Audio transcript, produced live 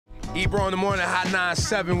Ebro in the morning, Hot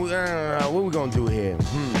 97. What we gonna do here?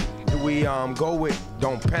 Do we go with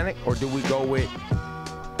Don't Panic, or do we go with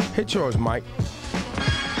Hit Yours, Mike?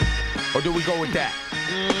 Or do we go with that?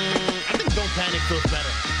 I think Don't Panic feels better.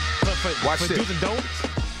 Watch for this. do's and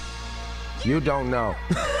don'ts? You don't know.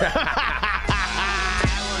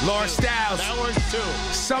 Laura Stylez. That one's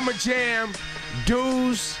too. Summer Jam,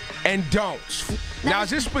 do's and don'ts. Now,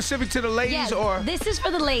 is this specific to the ladies, or? This is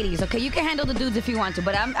for the ladies, okay? You can handle the dudes if you want to,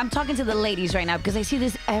 but I'm talking to the ladies right now because I see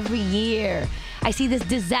this every year. I see this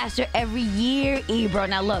disaster every year, Ebro.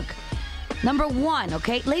 Now, look. Number one,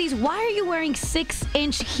 okay? Ladies, why are you wearing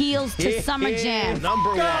 6-inch heels to Summer Jam?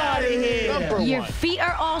 Number one. Your feet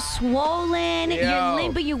are all swollen. You're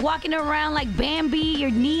limping. You're walking around like Bambi. Your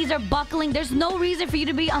knees are buckling. There's no reason for you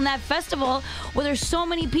to be on that festival where there's so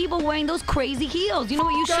many people wearing those crazy heels. You know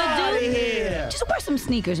what you should do? Just wear some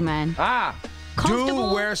sneakers, man.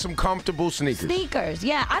 Do wear some comfortable sneakers. Sneakers,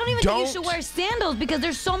 yeah. I don't even think you should wear sandals because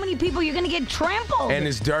there's so many people you're going to get trampled. And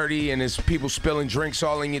it's dirty, and it's people spilling drinks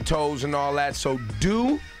all in your toes and all that. So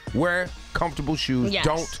do wear comfortable shoes. Yes.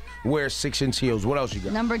 Don't wear 6-inch heels. What else you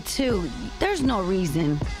got? Number two, there's no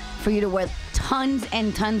reason for you to wear tons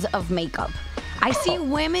and tons of makeup. I see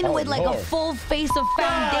women with like a full face of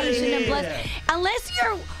foundation and blush. Unless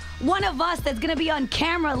you're one of us that's gonna be on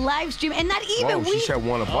camera live stream, and not even she said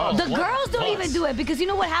one of us. The girls don't even do it because you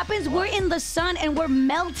know what happens? We're in the sun and we're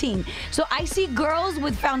melting. So I see girls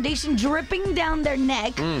with foundation dripping down their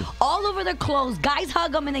neck, all over their clothes. Guys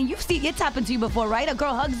hug them, and then it's happened to you before, right? A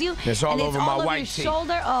girl hugs you, it's all and over it's all my over white your tee.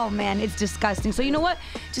 shoulder. Oh man, it's disgusting. So you know what?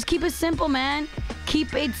 Just keep it simple, man.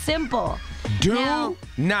 Keep it simple. Do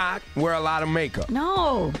not wear a lot of makeup. No.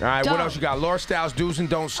 All right, don't. what else you got? Laura Stylez, do's and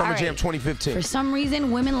don'ts, Summer Jam 2015. For some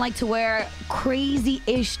reason, women like to wear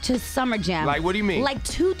crazy-ish to Summer Jam. Like, what do you mean? Like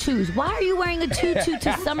tutus. Why are you wearing a tutu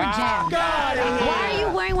to Summer Jam? Why are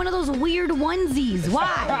you wearing one of those weird onesies?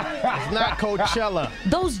 Why? It's not Coachella.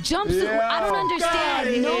 Those jumpsuits, I don't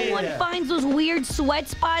understand. No one finds those weird sweat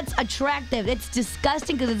spots attractive. It's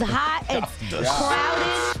disgusting because it's hot, it's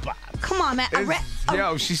crowded. Come on, man.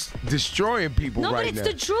 Yo, she's destroying people No, right but now. it's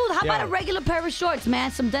the truth. How about a regular pair of shorts, man?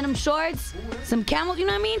 Some denim shorts, some camel, you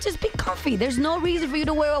know what I mean? Just be comfy. There's no reason for you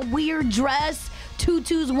to wear a weird dress,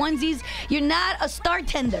 tutus, onesies. You're not a star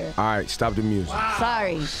tender. All right, stop the music.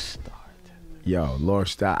 Sorry. Yo, Laura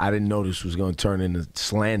Stylez, I didn't know this was going to turn into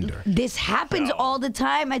slander. This happens all the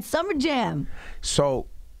time at Summer Jam. So,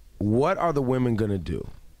 what are the women going to do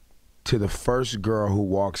to the first girl who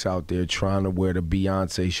walks out there trying to wear the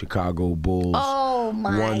Beyonce Chicago Bulls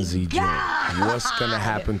onesie joint? What's going to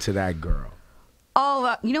happen to that girl?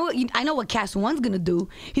 Oh, you know what? I know what Cass One's going to do.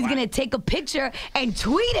 He's going to take a picture and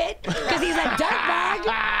tweet it because he's a dirtbag.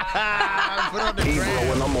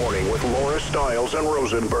 Ebro in the morning with Laura Stylez and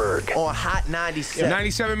Rosenberg. On Hot 97.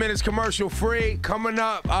 97 minutes commercial free. Coming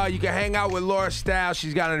up, you can hang out with Laura Stylez.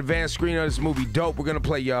 She's got an advanced screening of this movie, Dope. We're going to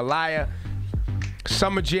play You're a Liar.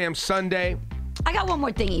 Summer Jam Sunday. I got one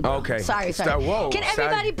more thing, Ebro. Okay. Sorry. Whoa, Can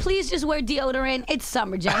everybody please just wear deodorant? It's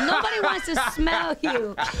Summer Jam. Nobody wants to smell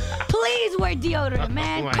you. Please wear deodorant,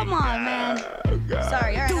 man. Come on, man.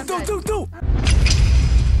 Sorry. All right, Do.